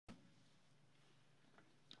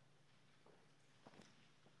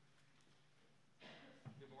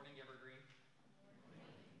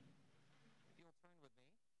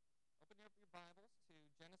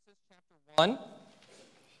1.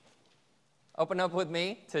 Open up with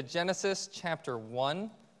me to Genesis chapter 1.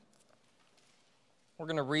 We're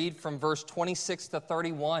going to read from verse 26 to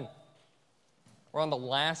 31. We're on the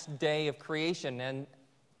last day of creation, and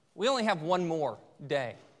we only have one more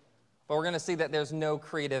day. But we're going to see that there's no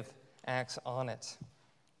creative acts on it.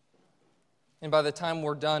 And by the time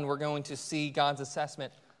we're done, we're going to see God's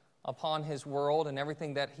assessment upon His world and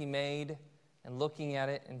everything that He made, and looking at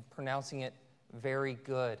it and pronouncing it very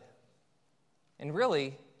good. And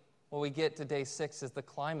really, what we get to day 6 is the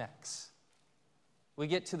climax. We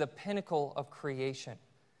get to the pinnacle of creation,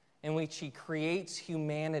 in which He creates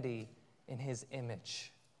humanity in His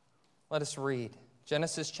image. Let us read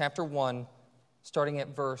Genesis chapter 1, starting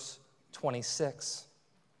at verse 26.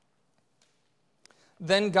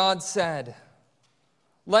 Then God said,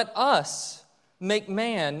 "Let us make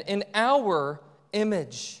man in our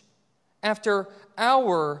image, after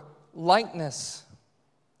our likeness,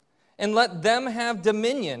 and let them have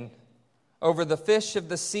dominion over the fish of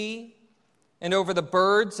the sea, and over the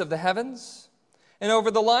birds of the heavens, and over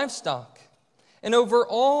the livestock, and over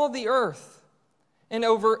all the earth, and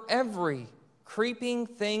over every creeping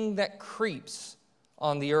thing that creeps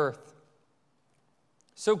on the earth."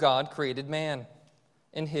 So God created man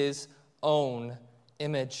in His own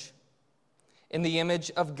image. In the image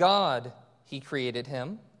of God He created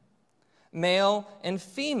him. Male and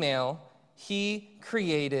female He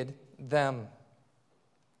created them.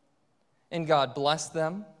 And God blessed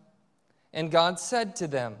them, and God said to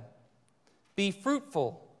them, "Be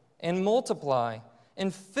fruitful and multiply,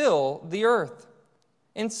 and fill the earth,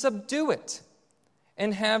 and subdue it,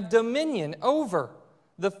 and have dominion over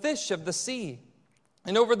the fish of the sea,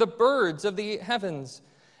 and over the birds of the heavens,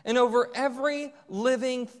 and over every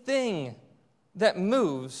living thing that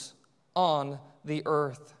moves on the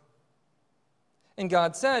earth." And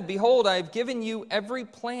God said, "Behold, I have given you every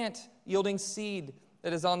plant yielding seed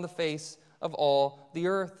that is on the face of all the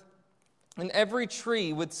earth, and every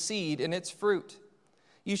tree with seed in its fruit.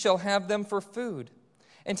 You shall have them for food,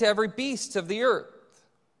 and to every beast of the earth,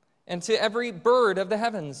 and to every bird of the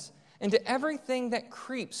heavens, and to everything that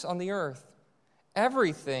creeps on the earth,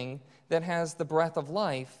 everything that has the breath of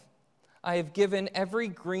life, I have given every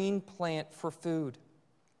green plant for food."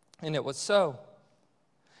 And it was so.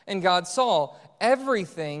 And God saw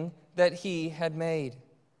everything that He had made,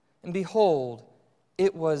 and behold,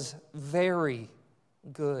 it was very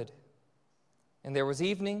good. And there was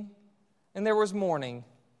evening, and there was morning,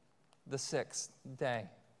 the sixth day.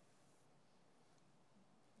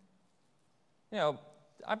 You know,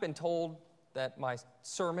 I've been told that my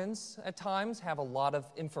sermons at times have a lot of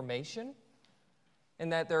information,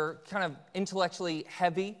 and that they're kind of intellectually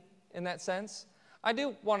heavy in that sense. I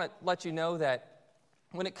do want to let you know that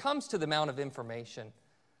when it comes to the amount of information,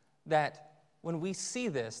 that when we see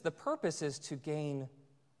this, the purpose is to gain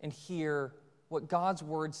and hear what God's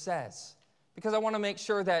Word says. Because I want to make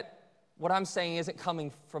sure that what I'm saying isn't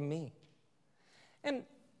coming from me. And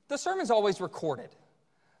the sermon's always recorded.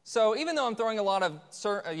 So even though I'm throwing a lot of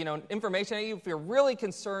information at you, if you're really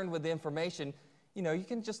concerned with the information, you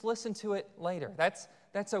can just listen to it later.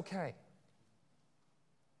 That's okay.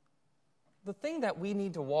 The thing that we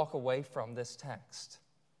need to walk away from this text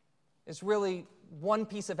is really one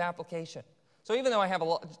piece of application. So even though I have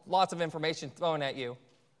lots of information thrown at you,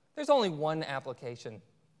 there's only one application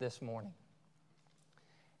this morning.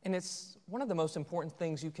 And it's one of the most important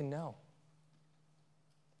things you can know.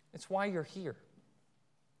 It's why you're here.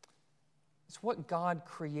 It's what God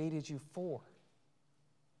created you for.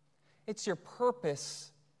 It's your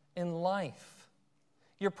purpose in life.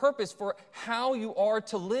 Your purpose for how you are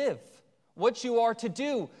to live, what you are to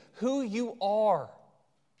do, who you are.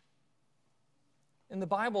 And the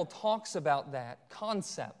Bible talks about that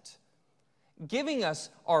concept, giving us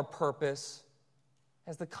our purpose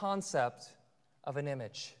as the concept of an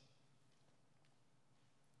image.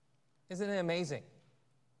 Isn't it amazing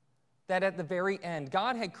that at the very end,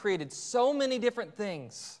 God had created so many different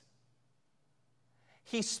things.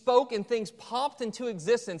 He spoke and things popped into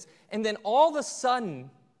existence, and then all of a sudden,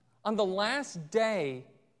 on the last day,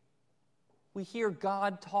 we hear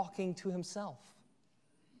God talking to Himself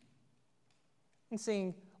and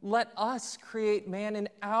saying, "Let us create man in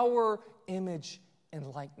our image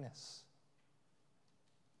and likeness."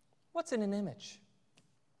 What's in an image?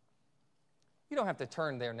 You don't have to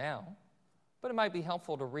turn there now, but it might be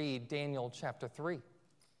helpful to read Daniel chapter 3.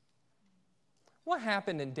 What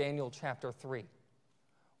happened in Daniel chapter 3?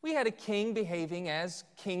 We had a king behaving as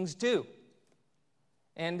kings do.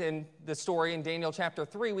 And in the story in Daniel chapter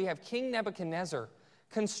 3, we have King Nebuchadnezzar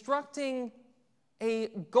constructing a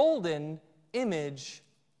golden image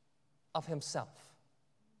of himself.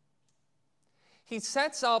 he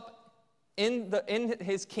sets up in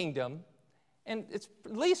his kingdom, and it's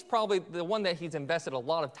at least probably the one that he's invested a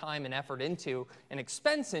lot of time and effort into and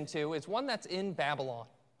expense into, is one that's in Babylon.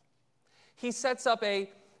 He sets up the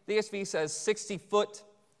ESV says 60-foot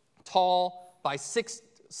tall by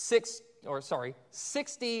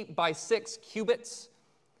 60 by 6 cubits.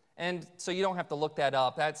 And so you don't have to look that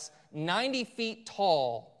up. That's 90 feet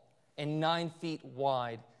tall and 9 feet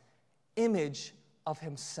wide. Image of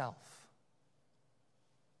himself.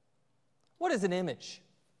 What is an image?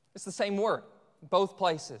 It's the same word, both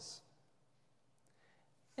places.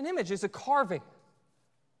 An image is a carving.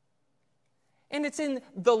 And it's in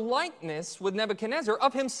the likeness with Nebuchadnezzar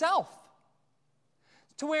of himself.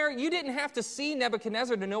 To where you didn't have to see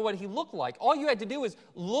Nebuchadnezzar to know what he looked like. All you had to do was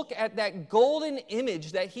look at that golden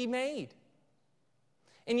image that he made.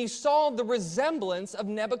 And you saw the resemblance of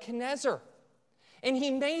Nebuchadnezzar. And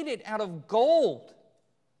he made it out of gold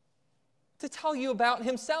to tell you about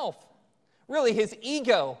himself. Really, his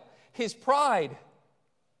ego, his pride.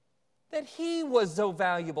 That he was so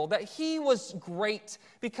valuable, that he was great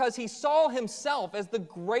because he saw himself as the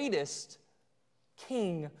greatest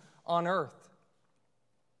king on earth.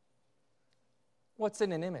 What's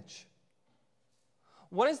in an image?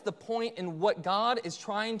 What is the point in what God is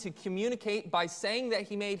trying to communicate by saying that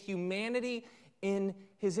he made humanity in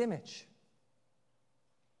his image?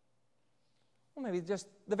 Well, maybe just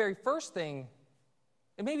the very first thing,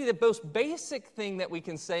 and maybe the most basic thing that we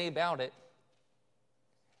can say about it,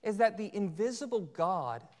 is that the invisible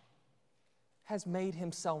God has made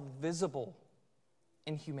himself visible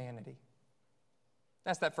in humanity.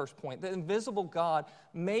 That's that first point. The invisible God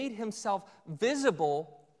made himself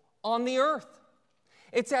visible on the earth.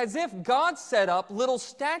 It's as if God set up little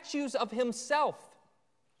statues of himself.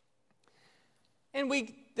 And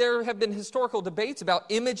there have been historical debates about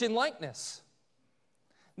image and likeness.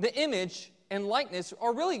 The image and likeness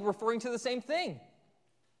are really referring to the same thing.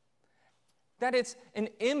 That it's an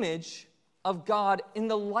image of God in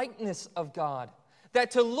the likeness of God.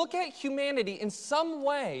 That to look at humanity in some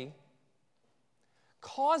way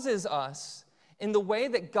causes us, in the way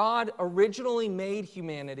that God originally made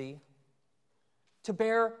humanity, to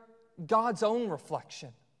bear God's own reflection.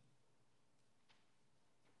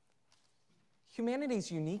 Humanity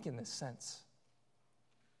is unique in this sense.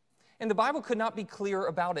 And the Bible could not be clearer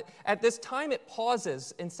about it. At this time it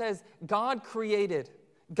pauses and says, God created,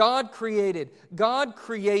 God created, God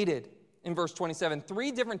created, in verse 27,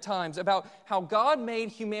 3 different times about how God made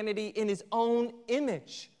humanity in his own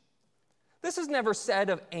image. This is never said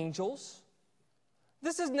of angels.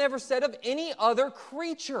 This is never said of any other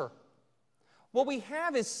creature. What we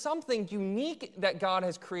have is something unique that God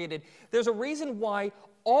has created. There's a reason why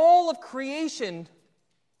all of creation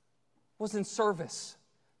was in service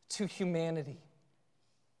to humanity.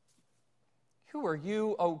 Who are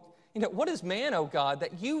you, what is man, O God,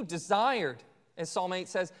 that you desired, as Psalm 8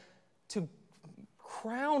 says, to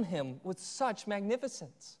crown him with such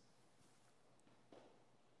magnificence?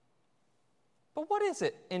 But what is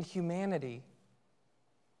it in humanity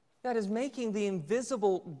that is making the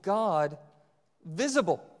invisible God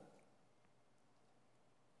visible?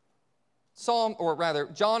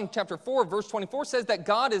 John chapter 4, verse 24 says that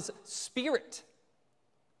God is spirit.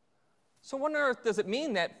 So what on earth does it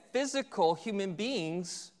mean that physical human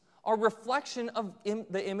beings are a reflection of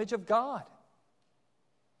the image of God?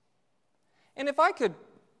 And if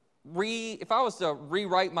I was to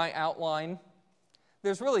rewrite my outline,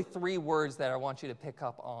 there's really 3 words that I want you to pick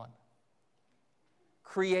up on.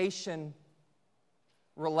 Creation,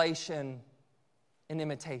 relation, and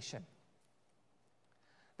imitation.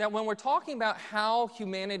 That when we're talking about how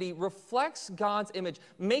humanity reflects God's image,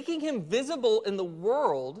 making him visible in the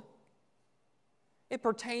world, it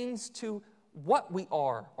pertains to what we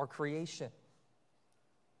are, our creation.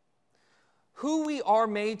 Who we are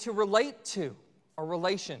made to relate to, our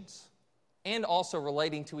relations, and also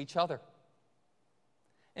relating to each other.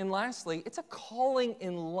 And lastly, it's a calling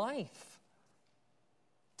in life.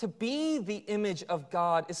 To be the image of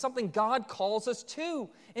God is something God calls us to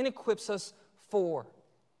and equips us for.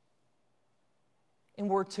 And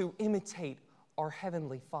we're to imitate our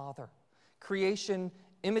Heavenly Father. Creation,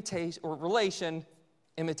 imitation, or relation,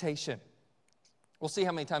 imitation. We'll see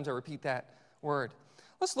how many times I repeat that word.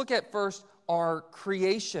 Let's look at first our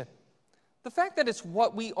creation. The fact that it's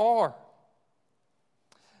what we are.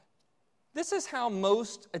 This is how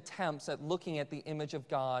most attempts at looking at the image of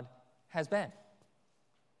God has been.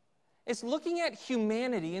 It's looking at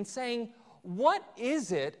humanity and saying, what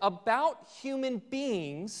is it about human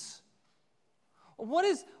beings?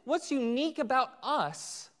 What's unique about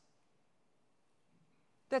us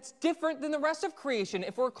that's different than the rest of creation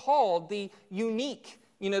if we're called the unique,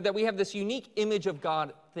 that we have this unique image of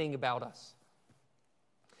God thing about us.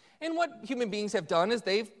 And what human beings have done is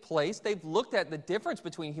they've looked at the difference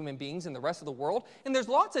between human beings and the rest of the world, and there's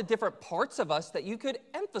lots of different parts of us that you could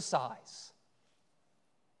emphasize.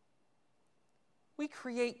 We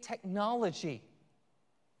create technology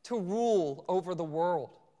to rule over the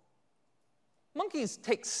world. Monkeys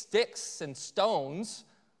take sticks and stones,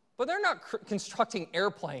 but they're not constructing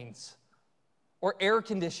airplanes or air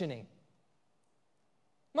conditioning.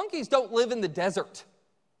 Monkeys don't live in the desert.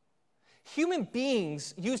 Human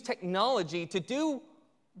beings use technology to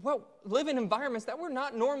live in environments that we're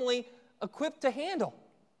not normally equipped to handle.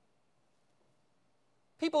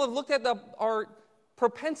 People have looked at our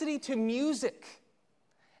propensity to music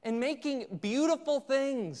and making beautiful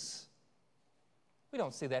things. We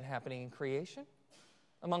don't see that happening in creation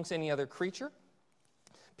amongst any other creature.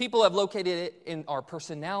 People have located it in our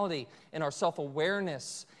personality, in our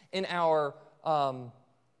self-awareness, in our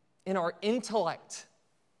intellect,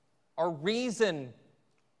 our reason.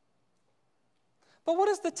 But what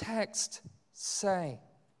does the text say?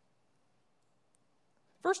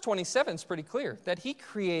 Verse 27 is pretty clear, that he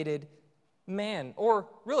created man, or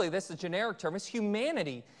really this is a generic term, it's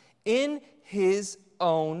humanity, in his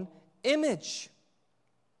own image.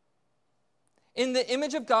 In the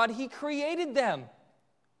image of God, he created them.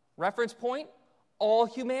 Reference point, all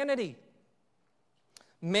humanity.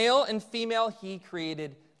 Male and female, he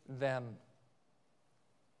created them.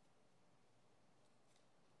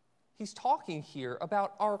 He's talking here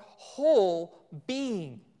about our whole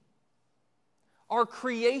being, our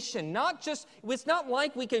creation. It's not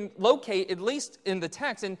like we can locate, at least in the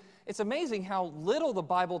text, and it's amazing how little the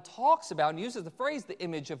Bible talks about and uses the phrase, the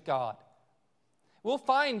image of God. We'll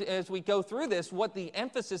find as we go through this what the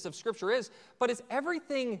emphasis of Scripture is, but it's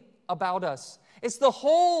everything about us. It's the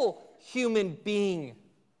whole human being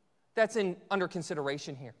that's under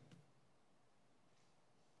consideration here.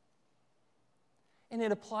 And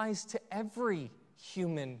it applies to every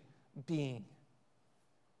human being.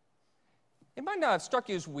 It might not have struck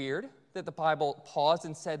you as weird that the Bible paused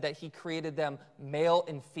and said that he created them male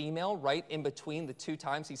and female right in between the two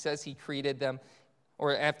times he says he created them,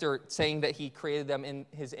 or after saying that he created them in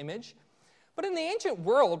his image. But in the ancient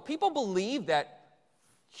world, people believed that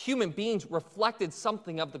human beings reflected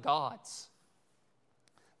something of the gods.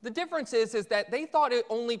 The difference is that they thought it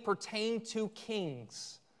only pertained to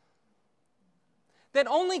kings. That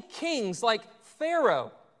only kings like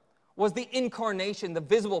Pharaoh was the incarnation, the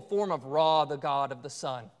visible form of Ra, the god of the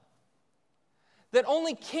sun. That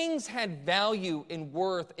only kings had value and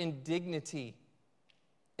worth and dignity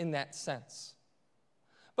in that sense.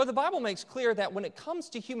 But the Bible makes clear that when it comes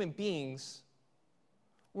to human beings,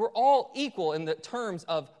 we're all equal in the terms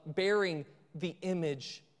of bearing the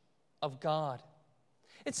image of God.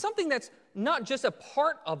 It's something that's not just a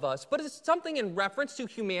part of us, but it's something in reference to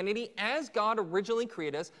humanity as God originally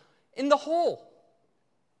created us in the whole.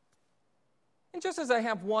 And just as I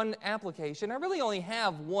have one application, I really only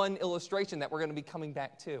have one illustration that we're going to be coming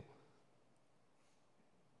back to.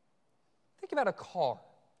 Think about a car.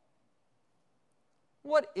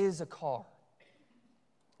 What is a car?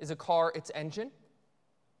 Is a car its engine,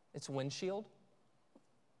 its windshield,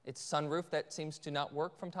 its sunroof that seems to not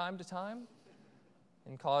work from time to time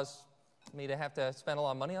and cause me to have to spend a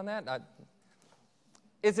lot of money on that?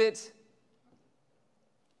 Is it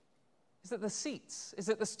the seats? Is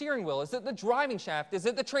it the steering wheel? Is it the driving shaft? Is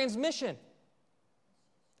it the transmission?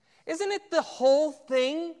 Isn't it the whole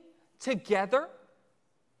thing together?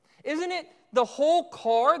 Isn't it the whole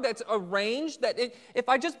car that's arranged? If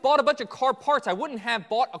I just bought a bunch of car parts, I wouldn't have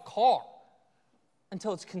bought a car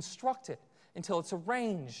until it's constructed, until it's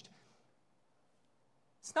arranged.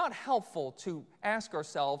 It's not helpful to ask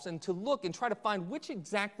ourselves and to look and try to find which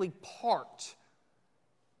exactly part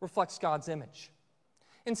reflects God's image.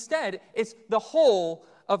 Instead, it's the whole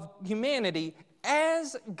of humanity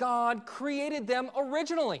as God created them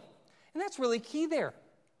originally. And that's really key there.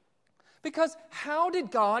 Because how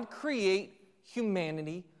did God create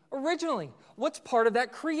humanity originally? What's part of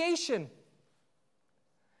that creation?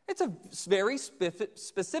 It's a very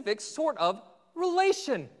specific sort of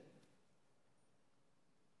relation.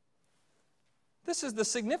 This is the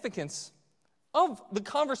significance of the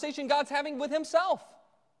conversation God's having with himself.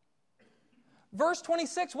 Verse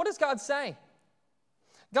 26, what does God say?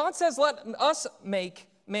 God says, let us make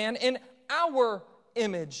man in our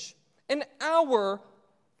image, in our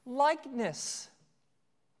likeness.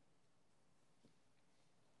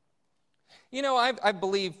 I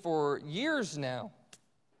believe for years now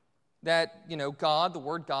that, God, the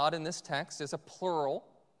word God in this text is a plural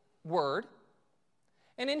word.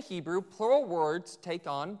 And in Hebrew, plural words take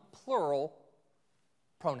on plural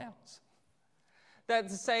pronouns.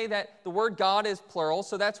 That's to say that the word God is plural,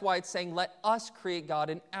 so that's why it's saying, let us create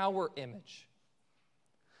God in our image.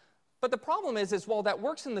 But the problem is while that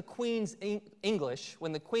works in the Queen's English,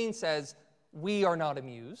 when the Queen says, we are not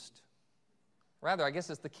amused, rather, I guess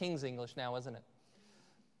it's the King's English now, isn't it?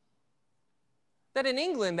 That in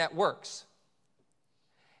England, that works.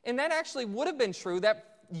 And that actually would have been true. That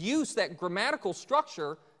use, that grammatical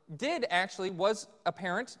structure, was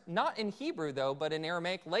apparent, not in Hebrew, though, but in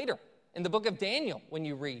Aramaic later. In the book of Daniel, when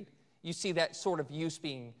you read, you see that sort of use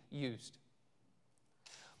being used.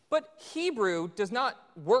 But Hebrew does not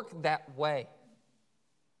work that way.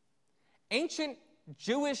 Ancient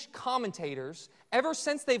Jewish commentators, ever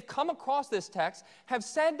since they've come across this text, have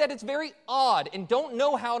said that it's very odd and don't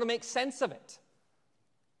know how to make sense of it.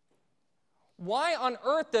 Why on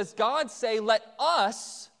earth does God say, let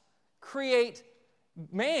us create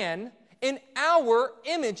man in our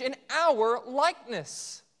image, in our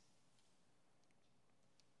likeness?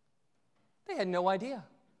 They had no idea.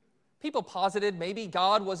 People posited maybe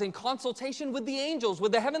God was in consultation with the angels,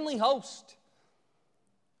 with the heavenly host.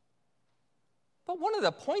 But one of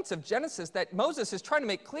the points of Genesis that Moses is trying to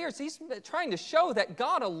make clear is he's trying to show that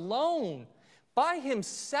God alone, by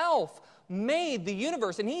himself, made the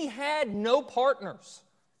universe, and he had no partners.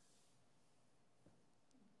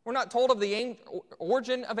 We're not told of the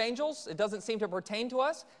origin of angels. It doesn't seem to pertain to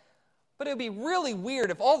us. But it would be really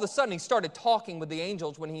weird if all of a sudden he started talking with the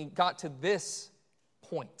angels when he got to this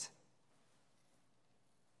point.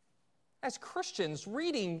 As Christians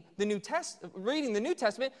reading the New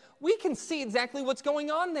Testament, we can see exactly what's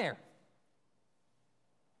going on there.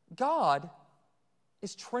 God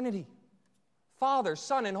is Trinity. Father,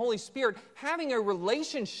 Son, and Holy Spirit having a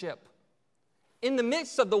relationship in the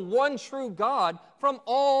midst of the one true God from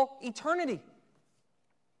all eternity.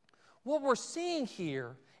 What we're seeing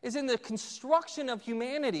here is in the construction of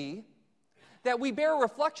humanity that we bear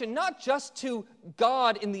reflection not just to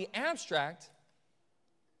God in the abstract,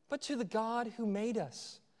 but to the God who made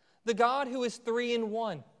us, the God who is three in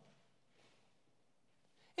one.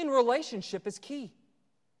 And relationship is key.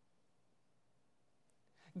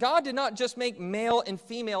 God did not just make male and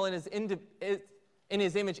female in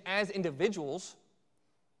his image as individuals.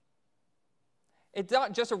 It's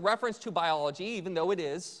not just a reference to biology, even though it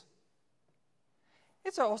is.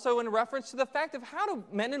 It's also in reference to the fact of how do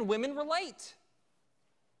men and women relate.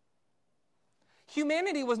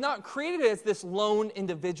 Humanity was not created as this lone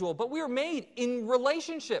individual, but we were made in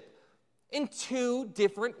relationship in two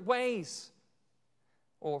different ways.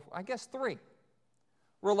 Or I guess three.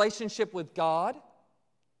 Relationship with God.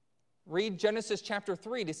 Read Genesis chapter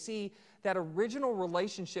 3 to see that original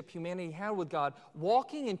relationship humanity had with God,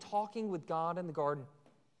 walking and talking with God in the garden.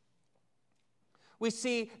 We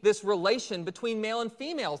see this relation between male and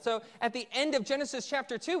female. So at the end of Genesis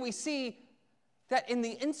chapter 2, we see that in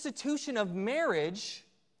the institution of marriage,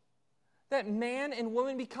 that man and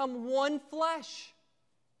woman become one flesh.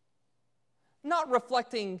 Not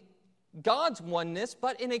reflecting God's oneness,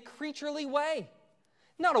 but in a creaturely way.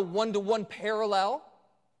 Not a one-to-one parallel.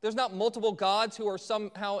 There's not multiple gods who are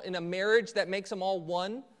somehow in a marriage that makes them all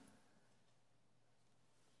one.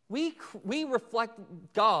 We reflect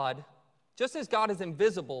God, just as God is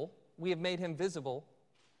invisible, we have made him visible.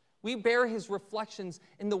 We bear his reflections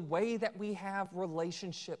in the way that we have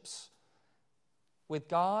relationships with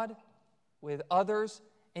God, with others,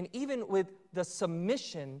 and even with the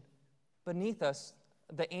submission beneath us,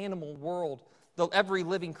 the animal world, every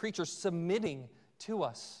living creature submitting to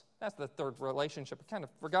us. That's the third relationship. I kind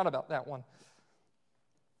of forgot about that one.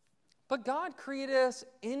 But God created us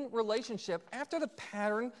in relationship after the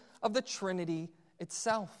pattern of the Trinity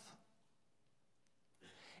itself.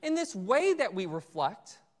 In this way that we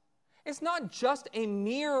reflect, it's not just a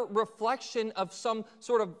mere reflection of some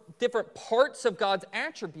sort of different parts of God's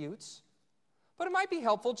attributes, but it might be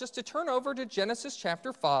helpful just to turn over to Genesis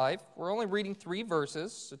chapter 5. We're only reading 3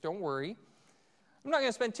 verses, so don't worry. I'm not going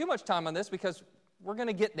to spend too much time on this because we're going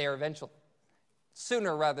to get there eventually.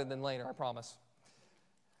 Sooner rather than later, I promise.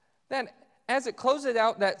 Then, as it closes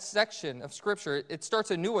out that section of Scripture, it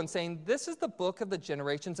starts a new one saying, this is the book of the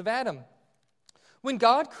generations of Adam. When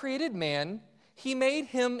God created man, he made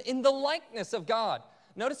him in the likeness of God.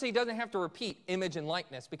 Notice he doesn't have to repeat image and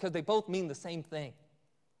likeness because they both mean the same thing.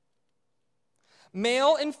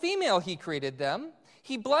 Male and female he created them.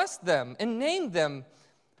 He blessed them and named them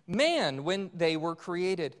man when they were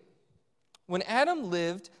created. When Adam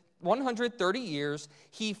lived 130 years,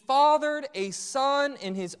 he fathered a son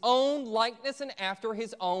in his own likeness and after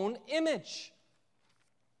his own image.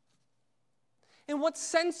 In what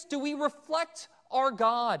sense do we reflect our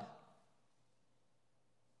God.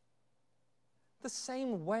 The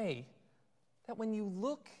same way that when you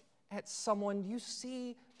look at someone, you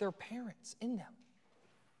see their parents in them.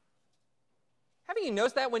 Haven't you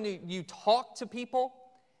noticed that when you talk to people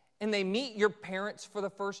and they meet your parents for the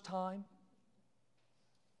first time?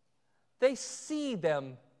 They see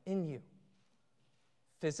them in you.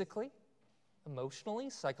 Physically, emotionally,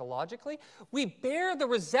 psychologically. We bear the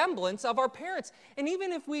resemblance of our parents. And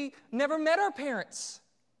even if we never met our parents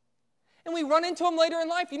and we run into them later in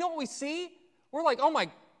life, you know what we see? We're like, oh my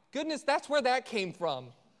goodness, that's where that came from.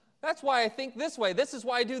 That's why I think this way. This is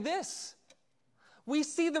why I do this. We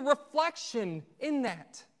see the reflection in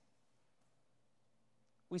that.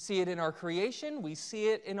 We see it in our creation. We see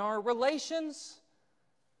it in our relations.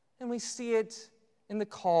 And we see it in the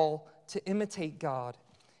call to imitate God,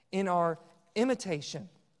 in our imitation.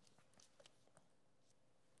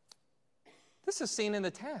 This is seen in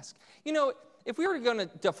the task. You know, if we were going to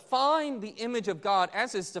define the image of God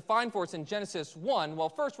as is defined for us in Genesis 1, well,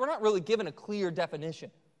 first, we're not really given a clear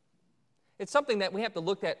definition. It's something that we have to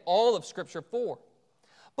look at all of Scripture for.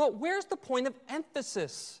 But where's the point of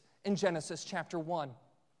emphasis in Genesis chapter 1?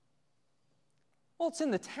 Well, it's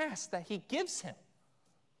in the task that he gives him.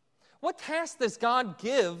 What task does God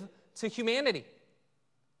give to humanity?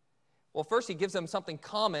 Well, first, he gives them something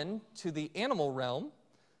common to the animal realm,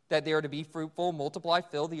 that they are to be fruitful, multiply,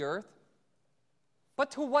 fill the earth.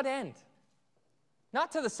 But to what end?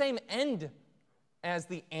 Not to the same end as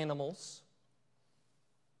the animals,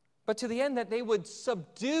 but to the end that they would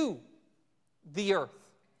subdue the earth,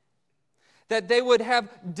 that they would have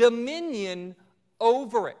dominion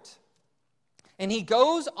over it. And he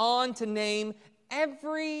goes on to name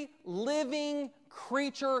every living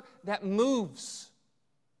creature that moves.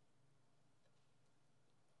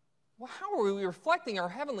 Well, how are we reflecting our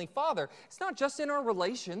Heavenly Father? It's not just in our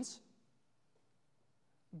relations.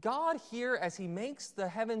 God here, as he makes the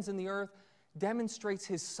heavens and the earth, demonstrates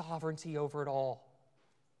his sovereignty over it all.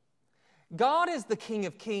 God is the King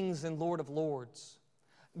of kings and Lord of lords.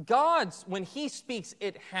 God's, when he speaks,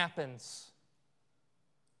 it happens.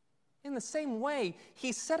 In the same way,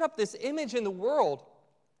 he set up this image in the world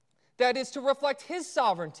that is to reflect his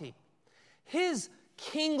sovereignty, his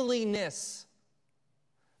kingliness,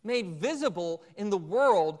 made visible in the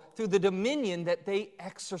world through the dominion that they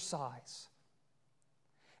exercise.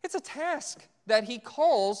 It's a task that he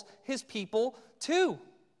calls his people to.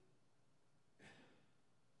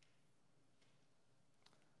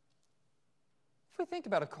 If we think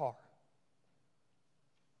about a car,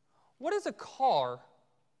 what is a car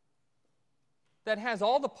that has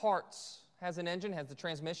all the parts, has an engine, has the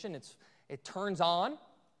transmission, it turns on,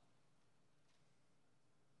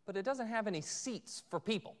 but it doesn't have any seats for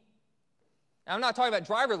people? Now, I'm not talking about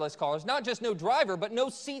driverless cars, not just no driver, but no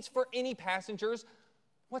seats for any passengers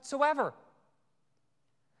whatsoever.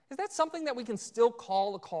 Is that something that we can still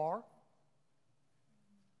call a car?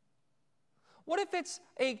 What if it's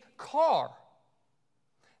a car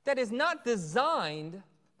that is not designed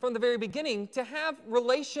from the very beginning to have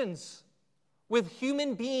relations with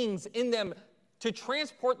human beings in them to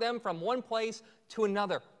transport them from one place to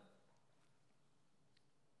another?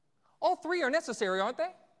 All three are necessary, aren't they?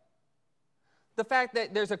 The fact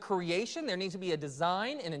that there's a creation, there needs to be a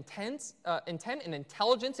design, an intent and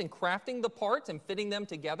intelligence in crafting the parts and fitting them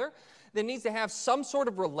together. There needs to have some sort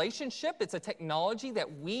of relationship. It's a technology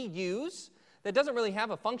that we use that doesn't really have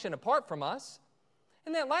a function apart from us.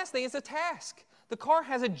 And that last thing is a task. The car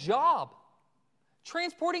has a job,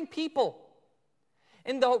 transporting people.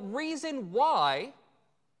 And the reason why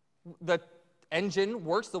the engine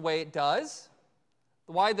works the way it does,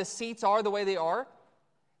 why the seats are the way they are,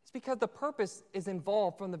 is because the purpose is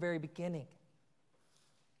involved from the very beginning.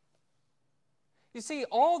 You see,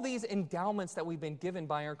 all these endowments that we've been given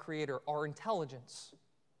by our Creator, our intelligence,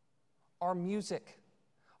 our music,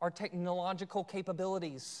 our technological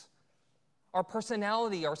capabilities, our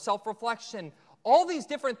personality, our self-reflection, all these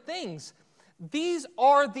different things, these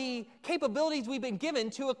are the capabilities we've been given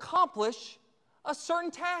to accomplish a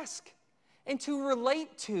certain task and to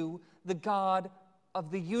relate to the God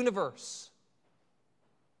of the universe.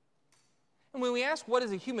 And when we ask what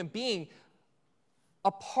is a human being,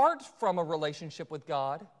 apart from a relationship with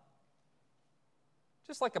God,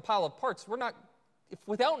 just like a pile of parts, if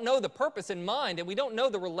we don't know the purpose in mind and we don't know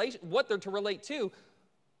what they're to relate to,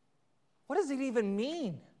 what does it even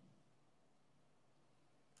mean?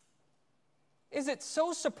 Is it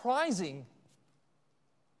so surprising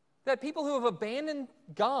that people who have abandoned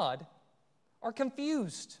God are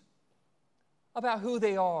confused about who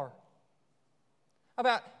they are,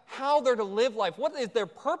 about how they're to live life, what is their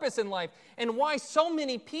purpose in life, and why so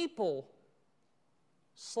many people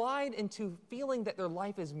slide into feeling that their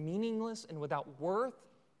life is meaningless and without worth?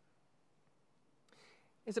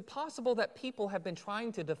 Is it possible that people have been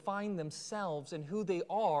trying to define themselves and who they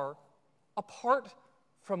are apart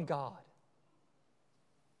from God?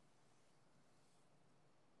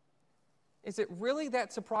 Is it really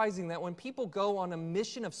that surprising that when people go on a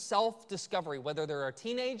mission of self-discovery, whether they're a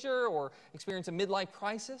teenager or experience a midlife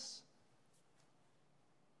crisis,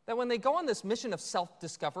 that when they go on this mission of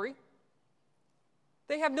self-discovery,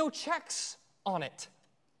 they have no checks on it?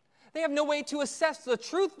 They have no way to assess the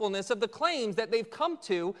truthfulness of the claims that they've come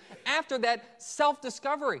to after that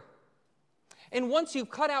self-discovery. And once you've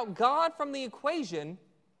cut out God from the equation,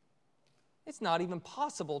 it's not even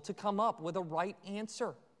possible to come up with a right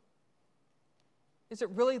answer. Is it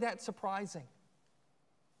really that surprising?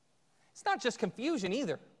 It's not just confusion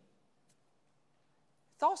either.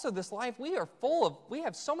 It's also this life we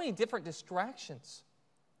have so many different distractions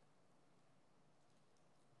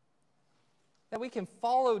that we can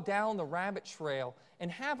follow down the rabbit trail and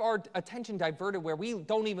have our attention diverted where we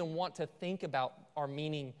don't even want to think about our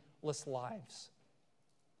meaningless lives.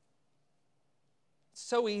 It's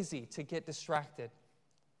so easy to get distracted.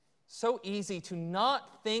 So easy to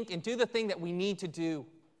not think and do the thing that we need to do.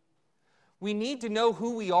 We need to know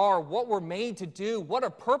who we are, what we're made to do, what our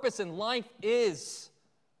purpose in life is.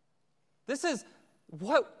 This is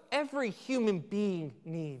what every human being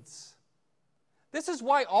needs. This is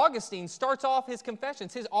why Augustine starts off his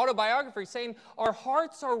confessions, his autobiography, saying, our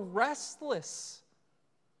hearts are restless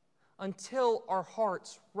until our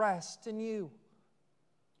hearts rest in you.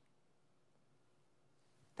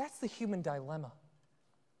 That's the human dilemma.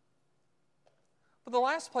 But the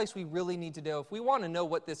last place we really need to know, if we want to know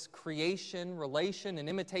what this creation, relation, and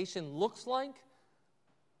imitation looks like,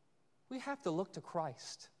 we have to look to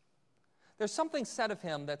Christ. There's something said of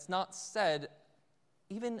him that's not said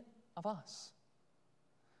even of us.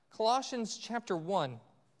 Colossians chapter 1.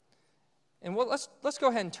 And let's go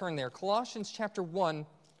ahead and turn there. Colossians chapter 1,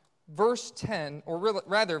 verse 10, or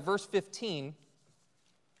rather, verse 15.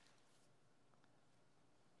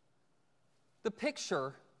 The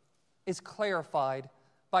picture is clarified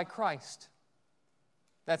by Christ.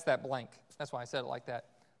 That's that blank. That's why I said it like that.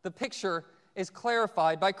 The picture is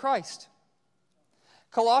clarified by Christ.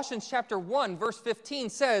 Colossians chapter 1, verse 15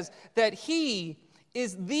 says that he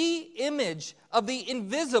is the image of the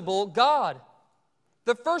invisible God,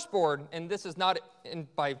 the firstborn, and this is not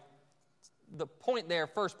by the point there,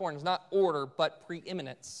 firstborn is not order, but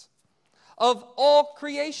preeminence, of all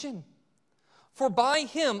creation. For by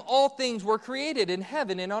him all things were created in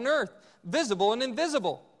heaven and on earth, visible and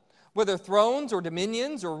invisible, whether thrones or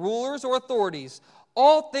dominions or rulers or authorities.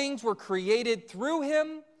 All things were created through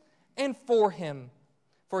him and for him.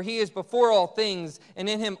 For he is before all things, and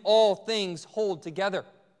in him all things hold together.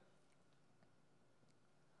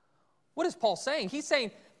 What is Paul saying? He's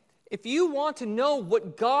saying, if you want to know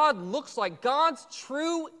what God looks like, God's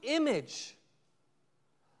true image,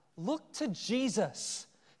 look to Jesus,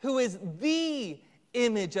 who is the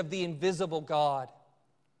image of the invisible God.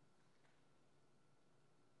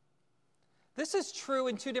 This is true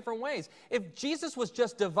in two different ways. If Jesus was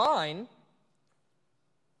just divine,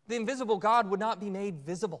 the invisible God would not be made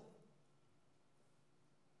visible.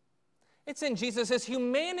 It's in Jesus'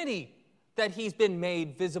 humanity that he's been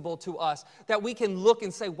made visible to us, that we can look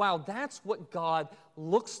and say, wow, that's what God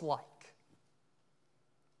looks like.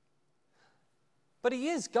 But he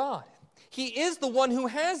is God. He is the one who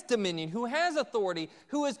has dominion, who has authority,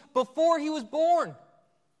 who is before he was born.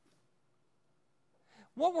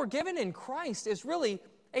 What we're given in Christ is really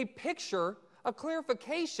a picture, a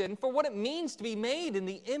clarification for what it means to be made in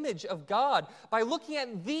the image of God by looking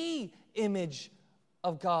at the image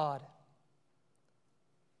of God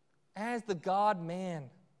as the God-man,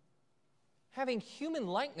 having human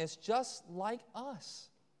likeness just like us.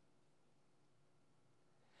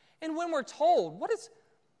 And when we're told,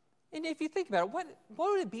 and if you think about it, what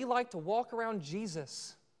would it be like to walk around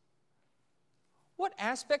Jesus? What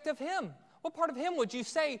aspect of him? What part of him would you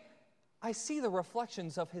say, I see the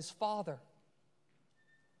reflections of his Father?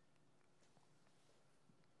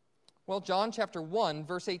 Well, John chapter 1,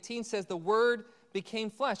 verse 18 says, the Word became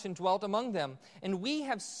flesh and dwelt among them, and we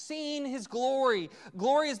have seen his glory.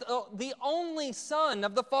 Glory is the only Son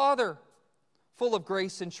of the Father, full of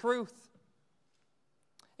grace and truth.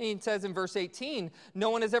 And he says in verse 18, no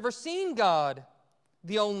one has ever seen God,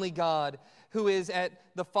 the only God, who is at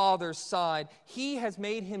the Father's side. He has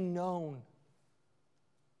made him known.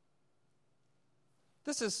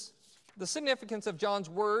 This is the significance of John's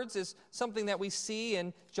words is something that we see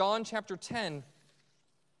in John chapter 10.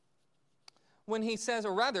 When he says,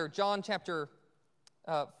 or rather, John chapter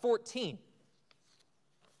 14.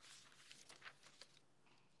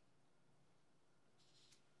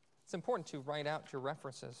 It's important to write out your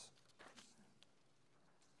references.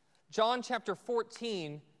 John chapter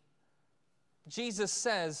 14, Jesus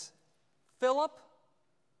says, Philip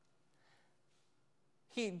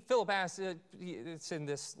asks, it's in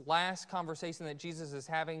this last conversation that Jesus is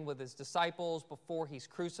having with his disciples before he's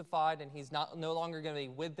crucified and he's no longer going to be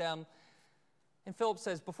with them. And Philip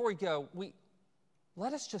says, before we go,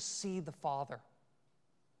 let us just see the Father.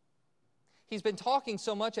 He's been talking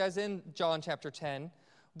so much, as in John chapter 10,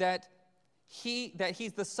 that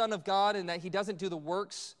he's the Son of God and that he doesn't do the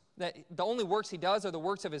works, that the only works he does are the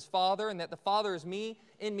works of his Father, and that the Father is in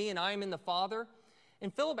me, and I am in the Father.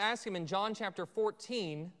 And Philip asks him in John chapter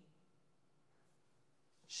 14,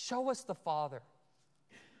 show us the Father.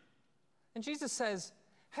 And Jesus says,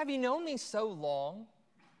 have you known me so long?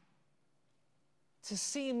 To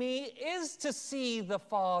see me is to see the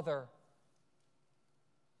Father.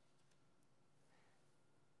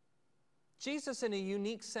 Jesus, in a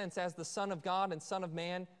unique sense, as the Son of God and Son of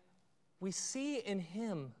Man, we see in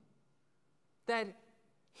him that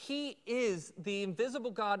he is the invisible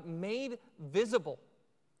God made visible.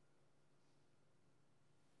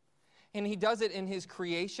 And he does it in his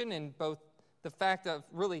creation, in both the fact of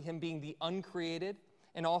really him being the uncreated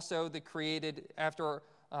and also the created after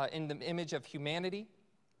in the image of humanity.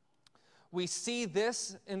 We see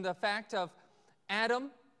this in the fact of Adam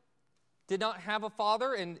did not have a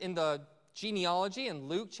father in the genealogy in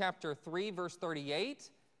Luke chapter 3, verse 38.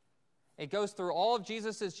 It goes through all of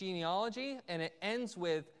Jesus' genealogy, and it ends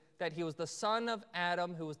with that he was the son of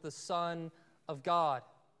Adam, who was the son of God.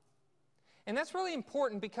 And that's really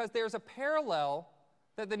important because there's a parallel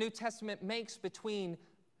that the New Testament makes between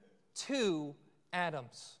two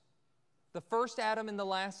Adams, the first Adam and the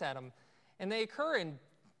last Adam. And they occur in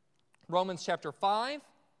Romans chapter 5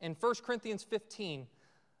 and 1 Corinthians 15.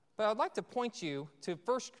 But I'd like to point you to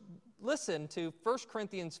listen to 1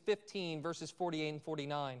 Corinthians 15, verses 48 and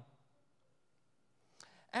 49.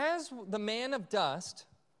 As the man of dust,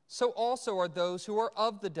 so also are those who are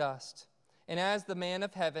of the dust. And as the man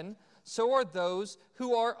of heaven, so are those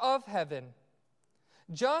who are of heaven.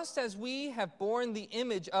 Just as we have borne the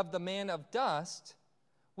image of the man of dust,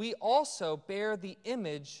 we also bear the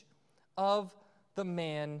image of the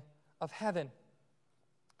man of heaven.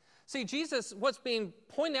 See, Jesus, what's being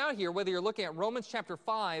pointed out here, whether you're looking at Romans chapter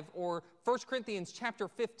 5 or 1 Corinthians chapter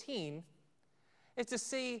 15, is to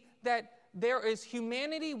see that there is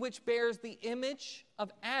humanity which bears the image of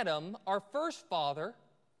Adam, our first father,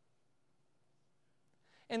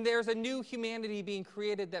 and there's a new humanity being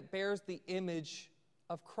created that bears the image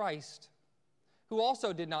of Christ, who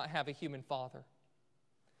also did not have a human father.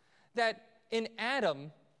 That in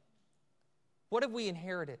Adam, what have we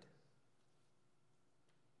inherited?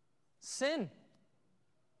 Sin.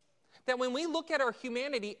 That when we look at our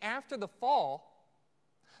humanity after the fall,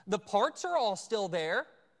 the parts are all still there.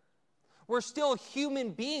 We're still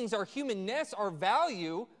human beings. Our humanness, our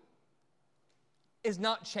value is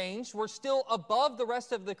not changed. We're still above the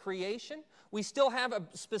rest of the creation. We still have a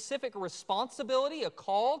specific responsibility, a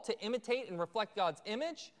call to imitate and reflect God's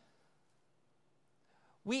image.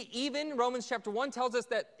 Romans chapter 1 tells us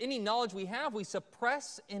that any knowledge we have, we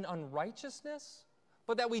suppress in unrighteousness,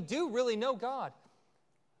 but that we do really know God.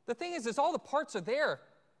 The thing is all the parts are there,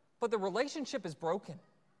 but the relationship is broken.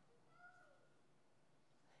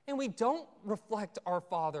 And we don't reflect our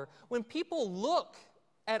Father. When people look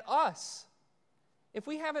at us, if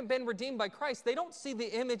we haven't been redeemed by Christ, they don't see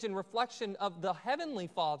the image and reflection of the Heavenly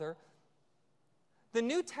Father. The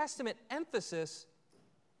New Testament emphasis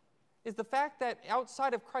is the fact that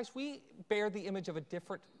outside of Christ, we bear the image of a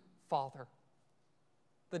different father,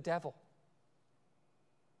 the devil.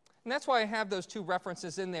 And that's why I have those two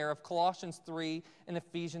references in there of Colossians 3 and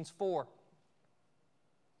Ephesians 4.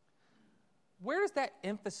 Where does that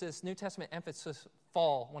emphasis, New Testament emphasis,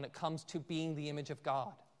 fall when it comes to being the image of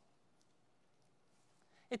God?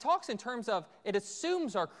 It talks in terms of, it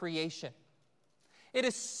assumes our creation. It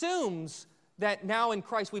assumes that now in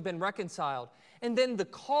Christ we've been reconciled. And then the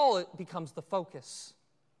call becomes the focus,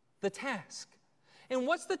 the task. And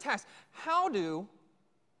what's the task? How do,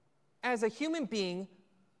 as a human being,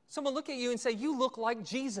 someone look at you and say, you look like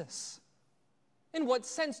Jesus? In what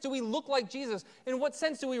sense do we look like Jesus? In what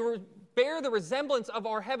sense do we bear the resemblance of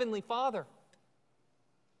our Heavenly Father?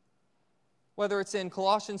 Whether it's in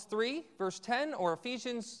Colossians 3, verse 10, or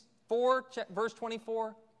Ephesians 4, verse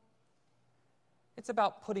 24, it's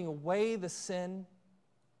about putting away the sin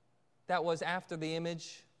that was after the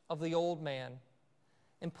image of the old man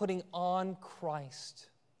and putting on Christ.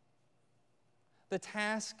 The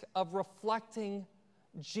task of reflecting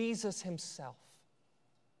Jesus himself.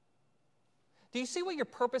 Do you see what your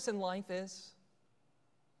purpose in life is?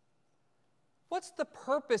 What's the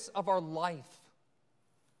purpose of our life?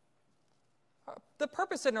 The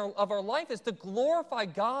purpose of our life is to glorify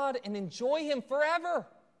God and enjoy Him forever.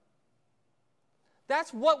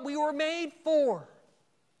 That's what we were made for.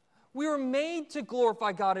 We were made to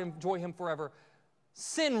glorify God and enjoy Him forever.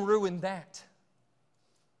 Sin ruined that.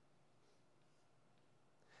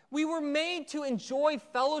 We were made to enjoy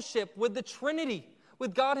fellowship with the Trinity,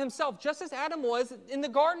 with God Himself, just as Adam was in the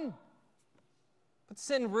garden. But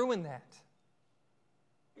sin ruined that.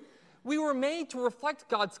 We were made to reflect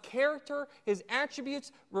God's character, His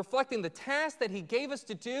attributes, reflecting the task that He gave us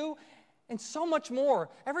to do, and so much more.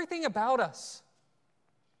 Everything about us.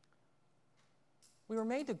 We were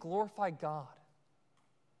made to glorify God.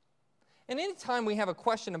 And anytime we have a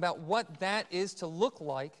question about what that is to look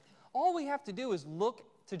like, all we have to do is look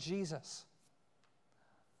to Jesus.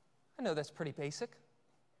 I know that's pretty basic.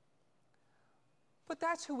 But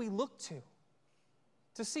that's who we look to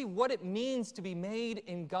see what it means to be made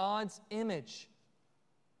in God's image.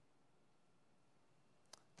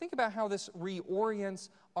 Think about how this reorients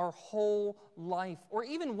our whole life, or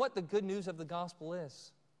even what the good news of the gospel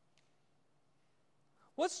is.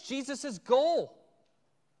 What's Jesus' goal?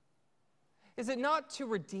 Is it not to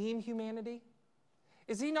redeem humanity?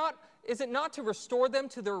 Is it not to restore them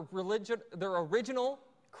to their original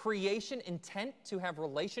creation intent to have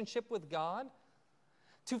relationship with God?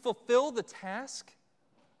 To fulfill the task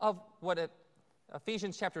of what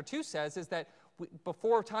Ephesians chapter 2 says is that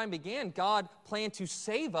before time began, God planned to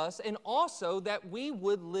save us, and also that we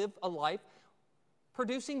would live a life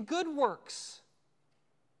producing good works.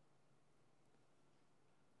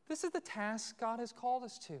 This is the task God has called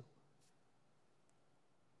us to.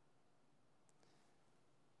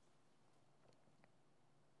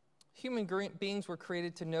 Human beings were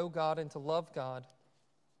created to know God and to love God.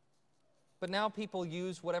 But now people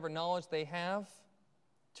use whatever knowledge they have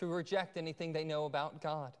to reject anything they know about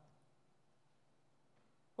God.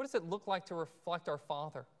 What does it look like to reflect our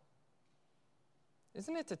Father?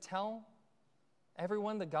 Isn't it to tell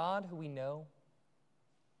everyone the God who we know?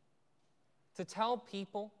 To tell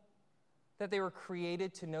people that they were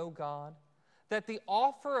created to know God? That the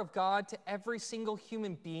offer of God to every single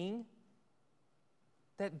human being,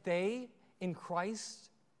 that they, in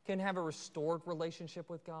Christ, can have a restored relationship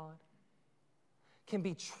with God, can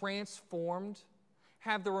be transformed,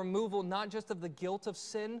 have the removal not just of the guilt of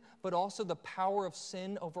sin, but also the power of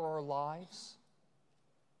sin over our lives.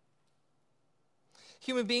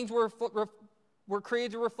 Human beings were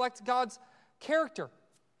created to reflect God's character,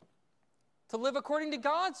 to live according to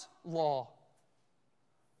God's law.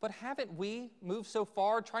 But haven't we moved so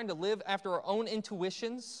far trying to live after our own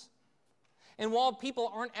intuitions? And while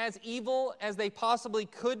people aren't as evil as they possibly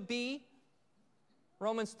could be,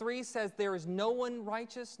 Romans 3 says there is no one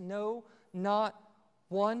righteous, no, not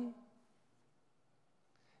one.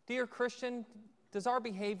 Dear Christian, does our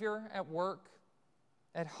behavior at work,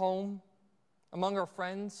 at home, among our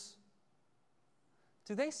friends,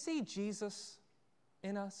 do they see Jesus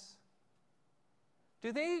in us?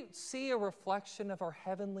 Do they see a reflection of our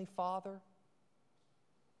Heavenly Father?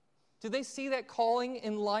 Do they see that calling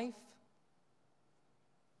in life?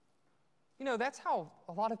 You know, that's how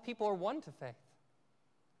a lot of people are won to faith.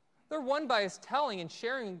 They're won by us telling and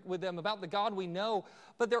sharing with them about the God we know,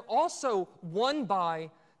 but they're also won by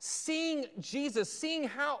seeing Jesus, seeing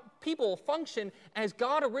how people function as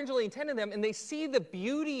God originally intended them, and they see the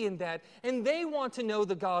beauty in that, and they want to know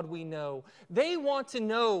the God we know. They want to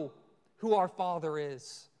know who our Father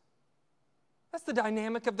is. That's the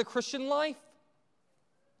dynamic of the Christian life.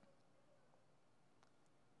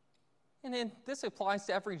 And then this applies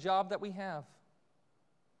to every job that we have.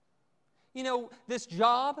 You know, this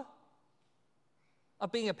job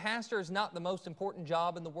of being a pastor is not the most important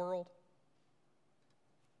job in the world.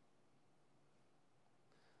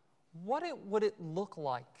 What would it look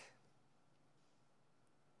like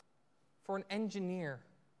for an engineer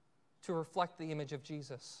to reflect the image of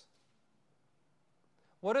Jesus?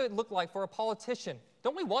 What would it look like for a politician?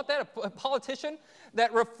 Don't we want that? A politician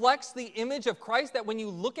that reflects the image of Christ, that when you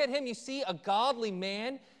look at him, you see a godly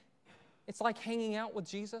man. It's like hanging out with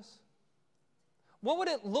Jesus. What would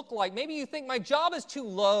it look like? Maybe you think my job is too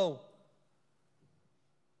low.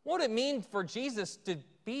 What would it mean for Jesus to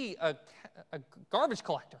be a garbage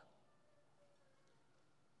collector?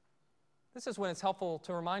 This is when it's helpful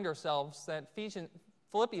to remind ourselves that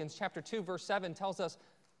Philippians chapter 2, verse 7 tells us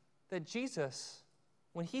that Jesus,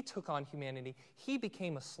 when he took on humanity, he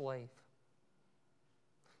became a slave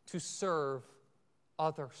to serve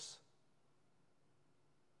others.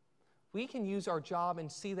 We can use our job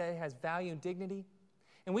and see that it has value and dignity,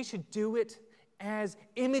 and we should do it as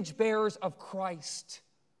image bearers of Christ.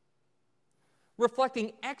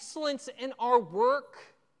 reflecting excellence in our work,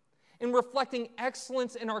 and reflecting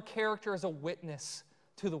excellence in our character as a witness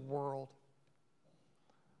to the world.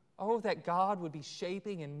 Oh, that God would be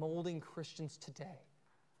shaping and molding Christians today.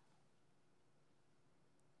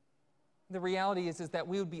 The reality is that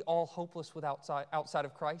we would be all hopeless outside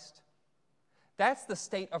of Christ. That's the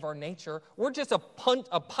state of our nature. We're just a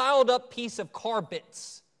piled up piece of car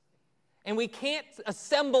bits, and we can't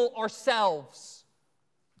assemble ourselves.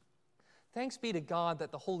 Thanks be to God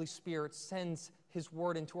that the Holy Spirit sends His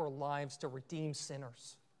word into our lives to redeem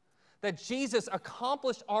sinners. That Jesus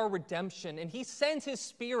accomplished our redemption, and He sends His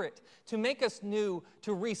Spirit to make us new,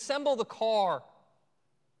 to reassemble the car,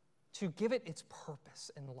 to give it its purpose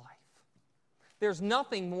in life. There's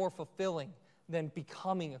nothing more fulfilling than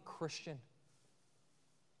becoming a Christian.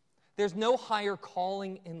 There's no higher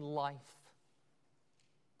calling in life.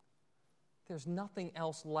 There's nothing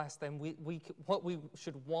else less than what we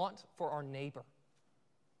should want for our neighbor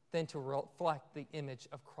than to reflect the image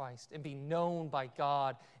of Christ and be known by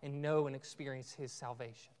God and know and experience His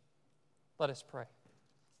salvation. Let us pray.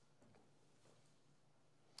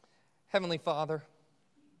 Heavenly Father,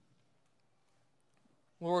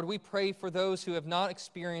 Lord, we pray for those who have not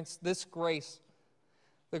experienced this grace,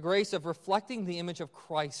 the grace of reflecting the image of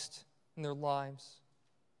Christ in their lives.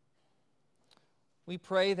 We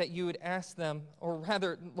pray that you would ask them, or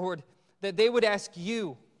rather, Lord, that they would ask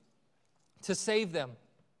you to save them.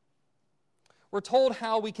 We're told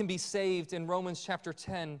how we can be saved in Romans chapter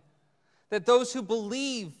 10, that those who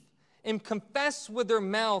believe and confess with their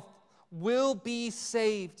mouth will be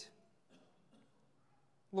saved.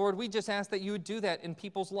 Lord, we just ask that you would do that in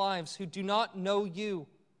people's lives who do not know you,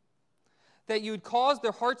 that you would cause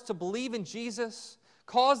their hearts to believe in Jesus,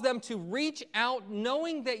 cause them to reach out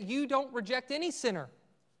knowing that you don't reject any sinner,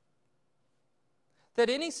 that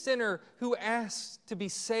any sinner who asks to be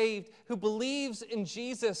saved, who believes in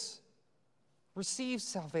Jesus, receives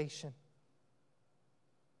salvation.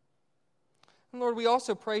 And Lord, we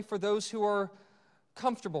also pray for those who are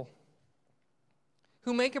comfortable,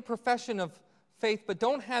 who make a profession of faith but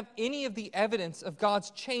don't have any of the evidence of God's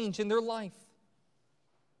change in their life.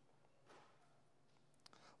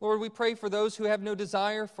 Lord, we pray for those who have no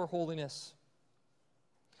desire for holiness,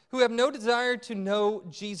 who have no desire to know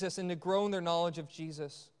Jesus and to grow in their knowledge of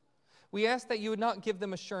Jesus. We ask that you would not give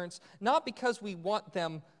them assurance, not because we want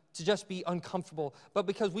them to just be uncomfortable, but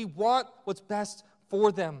because we want what's best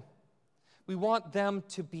for them. We want them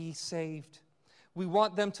to be saved. We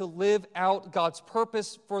want them to live out God's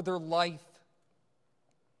purpose for their life.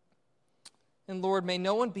 And Lord, may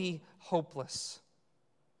no one be hopeless.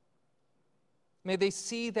 May they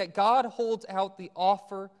see that God holds out the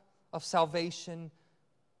offer of salvation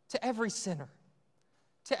to every sinner,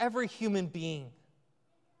 to every human being.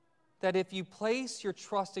 That if you place your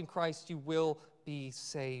trust in Christ, you will be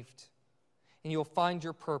saved. And you'll find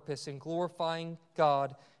your purpose in glorifying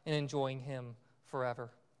God and enjoying Him forever.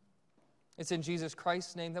 It's in Jesus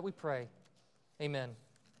Christ's name that we pray. Amen.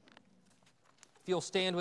 If you'll stand with